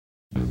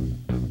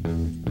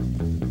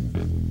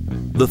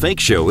The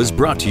Fake Show is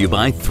brought to you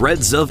by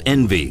Threads of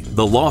Envy,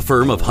 the law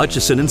firm of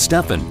Hutchison and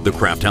Steffen, the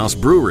Craft House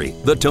Brewery,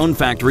 the Tone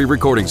Factory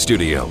Recording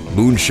Studio,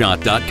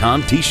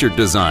 Moonshot.com T-shirt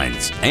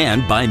designs,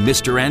 and by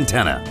Mr.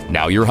 Antenna.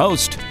 Now your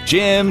host,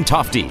 Jim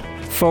Tofte.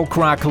 Folk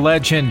rock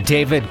legend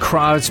David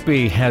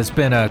Crosby has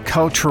been a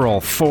cultural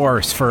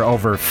force for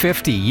over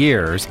 50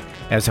 years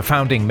as a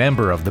founding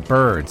member of the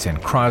Byrds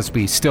and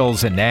Crosby,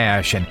 Stills and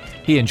Nash, and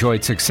he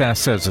enjoyed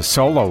success as a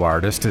solo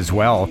artist as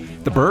well.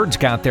 The Byrds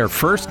got their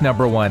first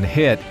number one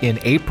hit in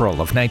April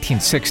of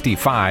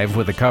 1965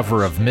 with a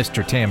cover of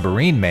Mr.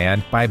 Tambourine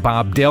Man by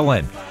Bob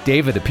Dylan.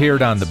 David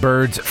appeared on the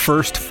Byrds'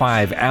 first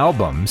 5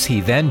 albums.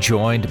 He then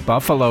joined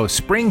Buffalo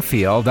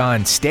Springfield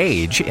on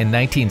stage in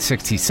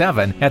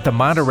 1967 at the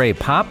Monterey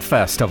Pop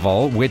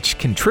Festival, which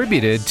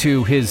contributed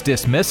to his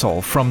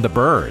dismissal from the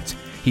Byrds.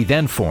 He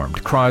then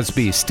formed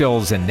Crosby,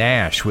 Stills and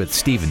Nash with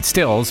Stephen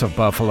Stills of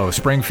Buffalo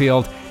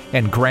Springfield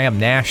and Graham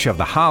Nash of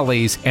the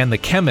Hollies, and the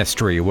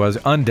chemistry was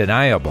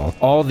undeniable.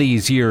 All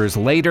these years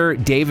later,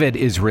 David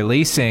is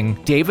releasing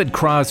David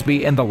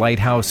Crosby and the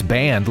Lighthouse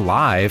Band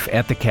live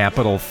at the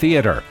Capitol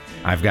Theater.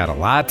 I've got a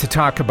lot to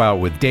talk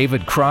about with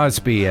David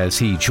Crosby as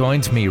he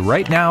joins me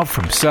right now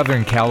from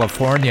Southern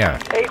California.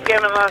 Hey,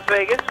 Jim in Las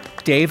Vegas.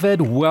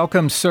 David,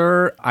 welcome,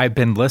 sir. I've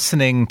been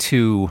listening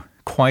to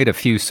quite a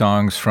few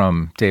songs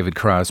from David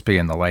Crosby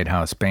and the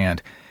Lighthouse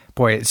Band.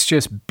 Boy, it's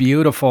just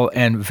beautiful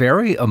and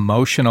very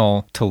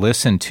emotional to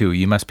listen to.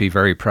 You must be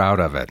very proud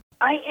of it.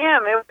 I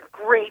am. It was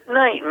a great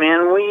night,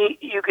 man.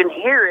 You can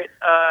hear it.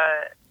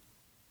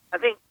 I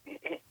think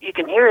you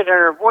can hear it in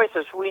our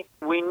voices. We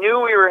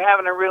knew we were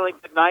having a really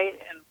good night,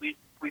 and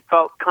we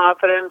felt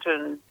confident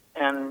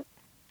and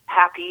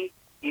happy.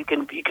 You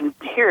can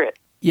hear it.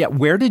 Yeah,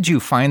 where did you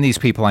find these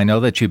people? I know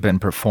that you've been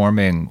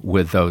performing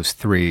with those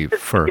three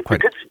for it's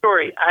quite... It's a good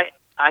story.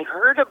 I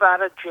heard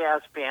about a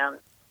jazz band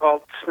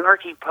called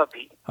Snarky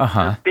Puppy. Uh-huh.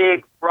 A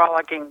big,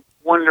 rollicking,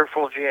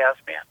 wonderful jazz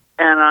band.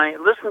 And I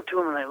listened to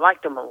them, and I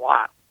liked them a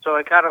lot. So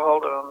I got a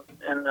hold of them,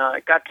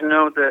 and got to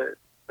know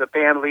the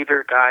band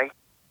leader guy.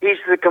 He's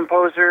the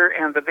composer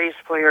and the bass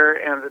player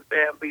and the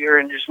band leader,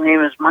 and his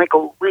name is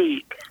Michael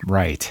League.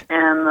 Right.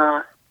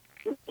 And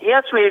he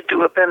asked me to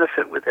do a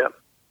benefit with him.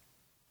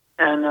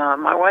 And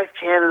my wife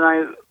Jan and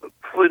I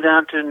flew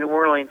down to New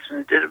Orleans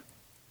and did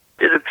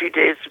a few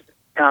days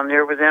down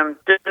there with them.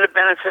 Did a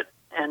benefit,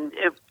 and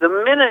the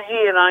minute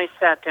he and I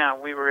sat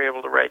down, we were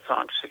able to write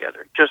songs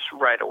together just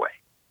right away.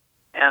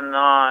 And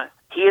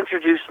he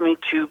introduced me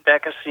to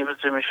Becca Stevens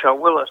and Michelle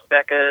Willis.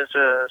 Becca is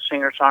a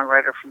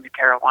singer-songwriter from the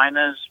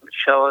Carolinas.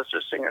 Michelle is a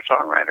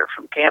singer-songwriter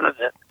from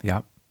Canada.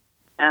 Yeah.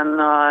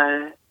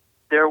 And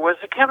there was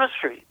a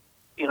chemistry.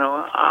 You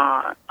know,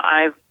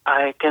 I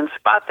can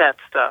spot that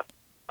stuff.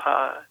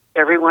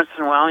 Every once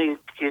in a while, you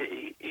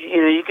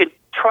could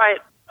try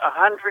it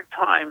 100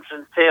 times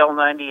and fail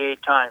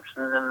 98 times,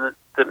 and then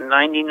the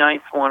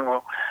 99th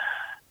one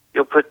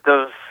you'll put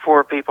those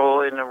 4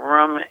 people in a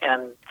room,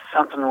 and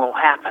something will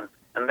happen,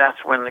 and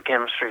that's when the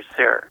chemistry's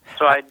there.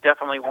 So I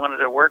definitely wanted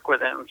to work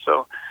with him.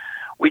 So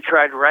we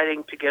tried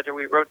writing together.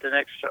 We wrote the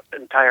next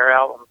entire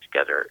album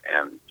together,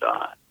 and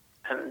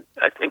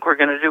I think we're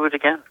going to do it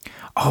again.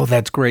 Oh,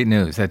 that's great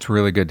news. That's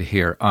really good to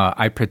hear.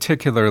 I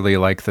particularly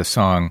like the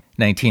song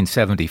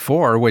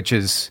 1974, which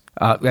is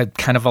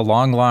kind of a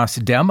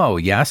long-lost demo,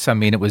 yes? I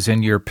mean, it was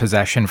in your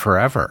possession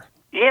forever.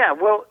 Yeah,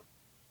 well,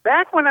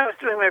 back when I was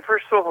doing my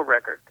first solo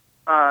record,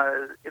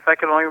 if I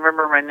can only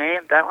remember my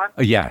name, that one?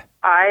 Yeah.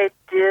 I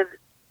did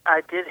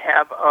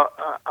have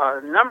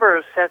a number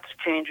of sets,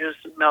 changes,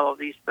 and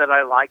melodies that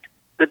I liked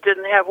that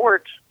didn't have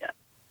words yet.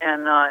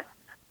 And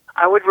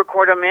I would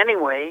record them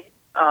anyway,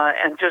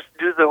 and just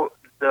do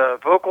the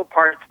vocal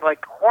parts,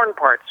 like horn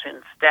parts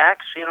in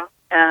stacks, you know.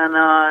 And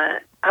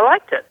I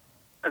liked it.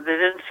 They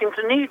didn't seem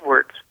to need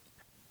words.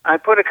 I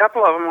put a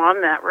couple of them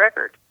on that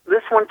record.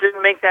 This one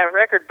didn't make that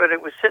record, but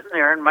it was sitting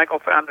there, and Michael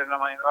found it on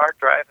my hard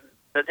drive and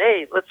said,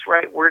 hey, let's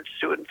write words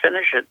to it and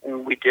finish it.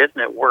 And we did,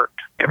 and it worked.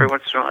 Every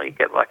once in a while, you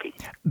get lucky.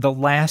 The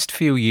last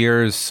few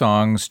years,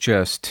 songs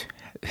just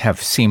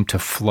have seemed to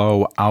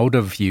flow out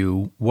of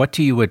you. What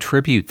do you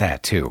attribute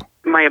that to?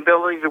 My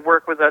ability to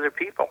work with other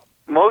people.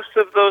 Most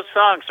of those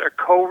songs are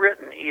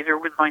co-written either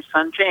with my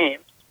son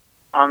James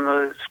on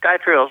the Sky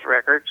Trails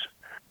records,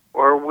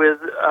 or with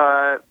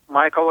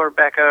Michael or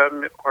Becca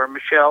or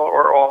Michelle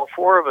or all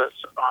 4 of us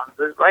on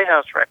the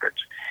Lighthouse records.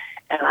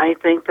 And I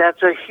think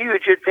that's a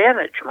huge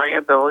advantage, my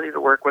ability to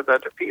work with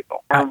other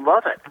people. I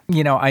love it.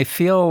 You know, I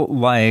feel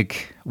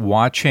like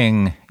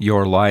watching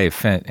your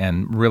life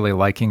and really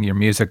liking your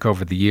music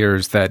over the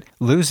years, that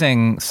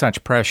losing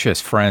such precious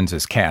friends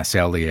as Cass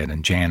Elliot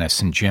and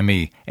Janice and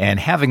Jimmy, and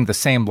having the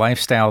same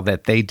lifestyle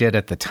that they did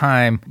at the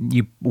time,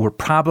 you were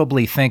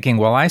probably thinking,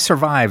 well, I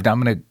survived.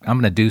 I'm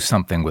gonna do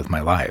something with my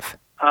life.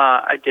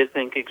 I did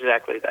think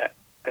exactly that.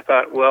 I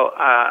thought, well,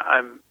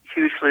 I'm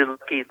hugely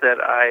lucky that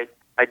I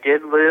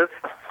did live,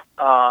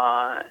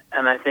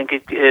 and I think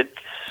it's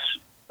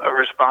a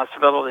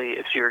responsibility.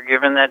 If you're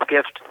given that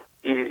gift,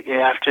 you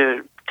have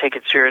to take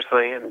it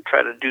seriously and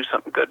try to do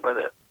something good with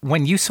it.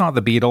 When you saw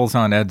the Beatles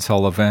on Ed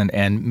Sullivan,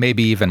 and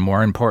maybe even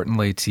more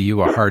importantly to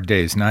you, A Hard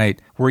Day's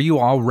Night, were you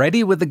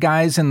already with the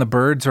guys in the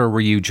Byrds, or were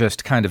you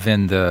just kind of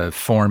in the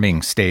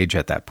forming stage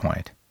at that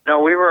point?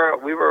 No, we were.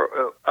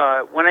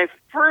 When I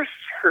first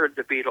heard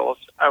the Beatles,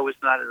 I was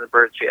not in the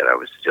Byrds yet. I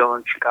was still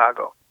in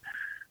Chicago.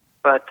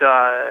 But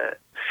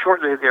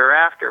shortly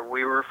thereafter,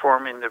 we were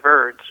forming the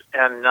Byrds,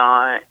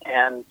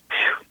 and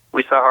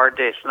we saw Hard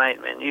Day's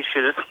Night, man. You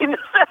should have seen us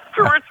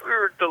afterwards. We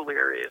were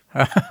delirious.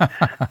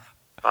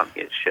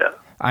 Funky show.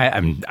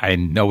 I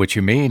know what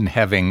you mean,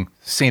 having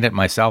seen it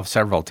myself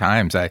several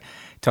times. I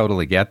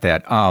totally get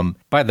that.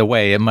 By the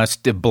way, it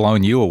must have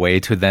blown you away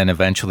to then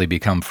eventually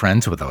become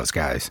friends with those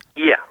guys.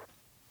 Yeah.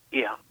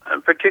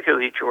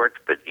 Particularly George,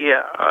 but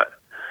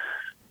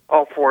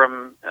all four of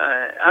them.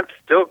 I'm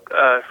still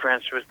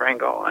friends with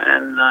Ringo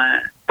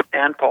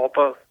and Paul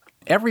both.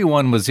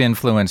 Everyone was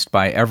influenced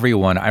by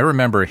everyone. I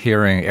remember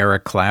hearing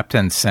Eric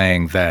Clapton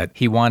saying that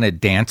he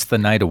wanted Dance the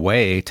Night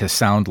Away to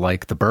sound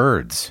like the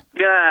Byrds.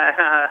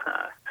 Yeah,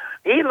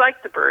 he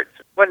liked the Byrds.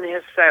 Wasn't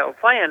his style of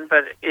playing,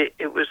 but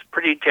it was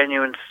pretty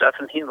genuine stuff,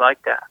 and he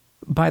liked that.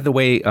 By the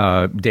way,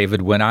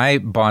 David, when I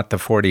bought the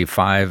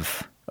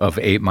 45 of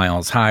 8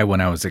 Miles High when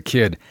I was a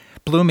kid,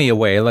 blew me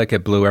away like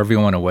it blew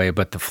everyone away.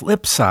 But the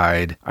flip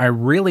side, I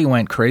really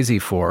went crazy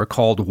for,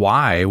 called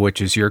Why,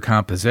 which is your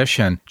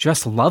composition.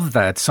 Just love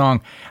that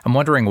song. I'm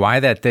wondering why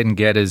that didn't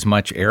get as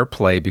much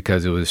airplay,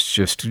 because it was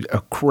just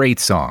a great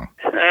song.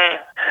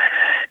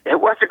 It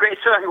was a great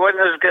song. It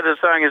wasn't as good a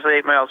song as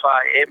 8 Miles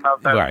High. 8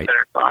 Miles High was a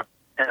better song.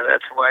 And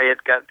that's why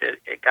it got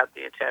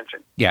the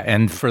attention. Yeah,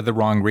 and for the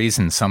wrong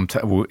reasons,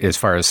 as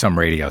far as some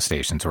radio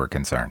stations were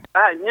concerned.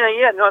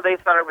 No, they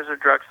thought it was a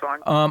drug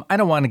song. I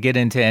don't want to get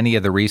into any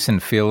of the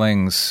recent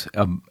feelings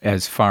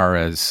as far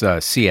as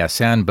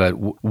CSN, but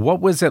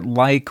what was it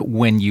like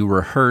when you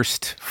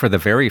rehearsed for the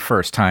very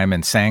first time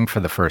and sang for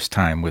the first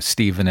time with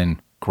Stephen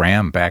and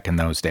Graham back in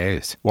those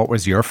days? What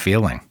was your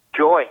feeling?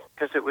 Joy,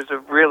 because it was a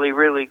really,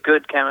 really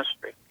good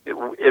chemistry.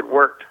 It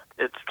worked.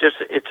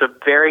 It's a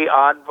very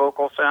odd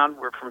vocal sound.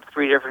 We're from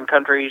 3 different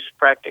countries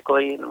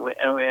practically, and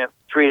we have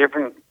 3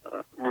 different,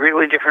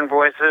 really different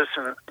voices,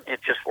 and it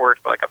just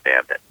worked like a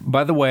bandit.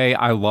 By the way,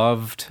 I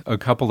loved a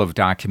couple of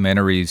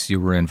documentaries you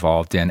were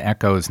involved in,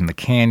 Echoes in the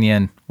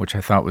Canyon, which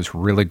I thought was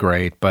really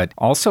great, but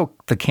also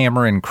the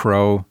Cameron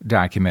Crowe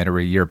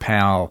documentary, Your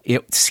Pal.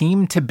 It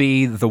seemed to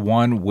be the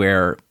one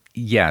where,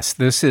 yes,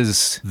 this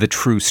is the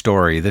true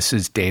story. This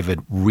is David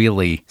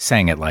really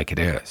saying it like it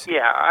is.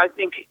 Yeah, I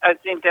think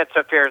that's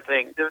a fair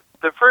thing.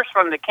 The first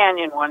one, the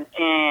Canyon one,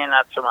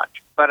 not so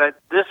much. But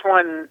this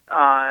one,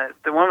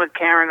 the one with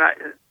Karen,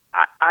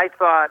 I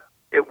thought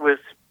it was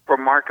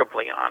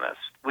remarkably honest.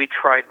 We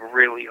tried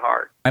really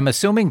hard. I'm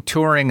assuming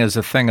touring is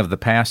a thing of the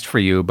past for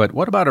you, but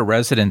what about a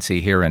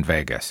residency here in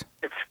Vegas?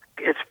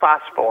 It's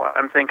possible.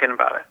 I'm thinking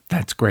about it.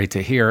 That's great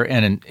to hear.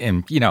 And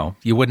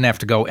you wouldn't have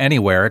to go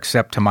anywhere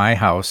except to my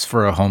house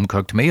for a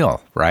home-cooked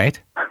meal, right?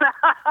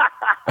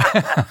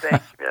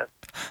 Thanks, yes.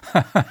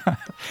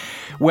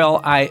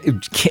 Well, I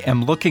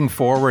am looking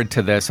forward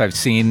to this. I've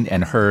seen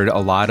and heard a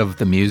lot of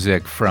the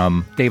music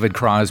from David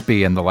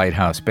Crosby and the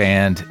Lighthouse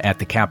Band at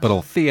the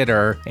Capitol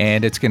Theater,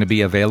 and it's going to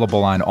be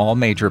available on all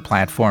major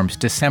platforms.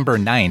 December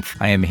 9th,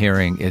 I am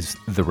hearing, is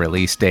the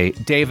release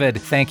date. David,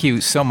 thank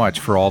you so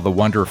much for all the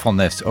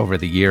wonderfulness over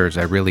the years.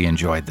 I really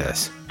enjoyed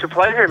this. It's a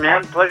pleasure,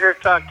 man. Pleasure to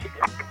talk to you.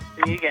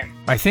 See you again.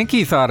 I think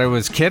he thought I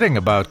was kidding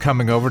about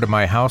coming over to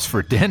my house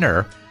for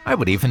dinner. I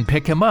would even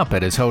pick him up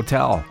at his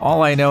hotel.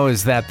 All I know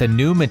is that the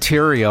new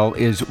material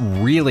is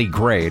really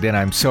great, and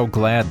I'm so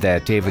glad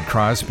that David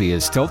Crosby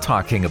is still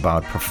talking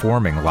about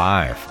performing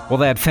live. Well,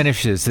 that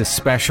finishes this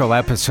special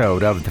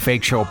episode of the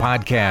Fake Show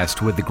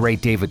podcast with the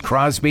great David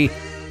Crosby.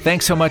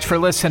 Thanks so much for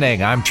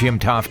listening. I'm Jim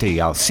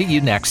Tofte. I'll see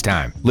you next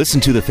time.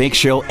 Listen to The Fake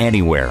Show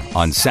anywhere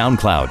on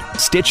SoundCloud,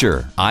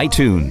 Stitcher,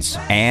 iTunes,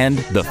 and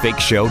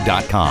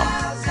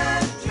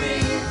thefakeshow.com.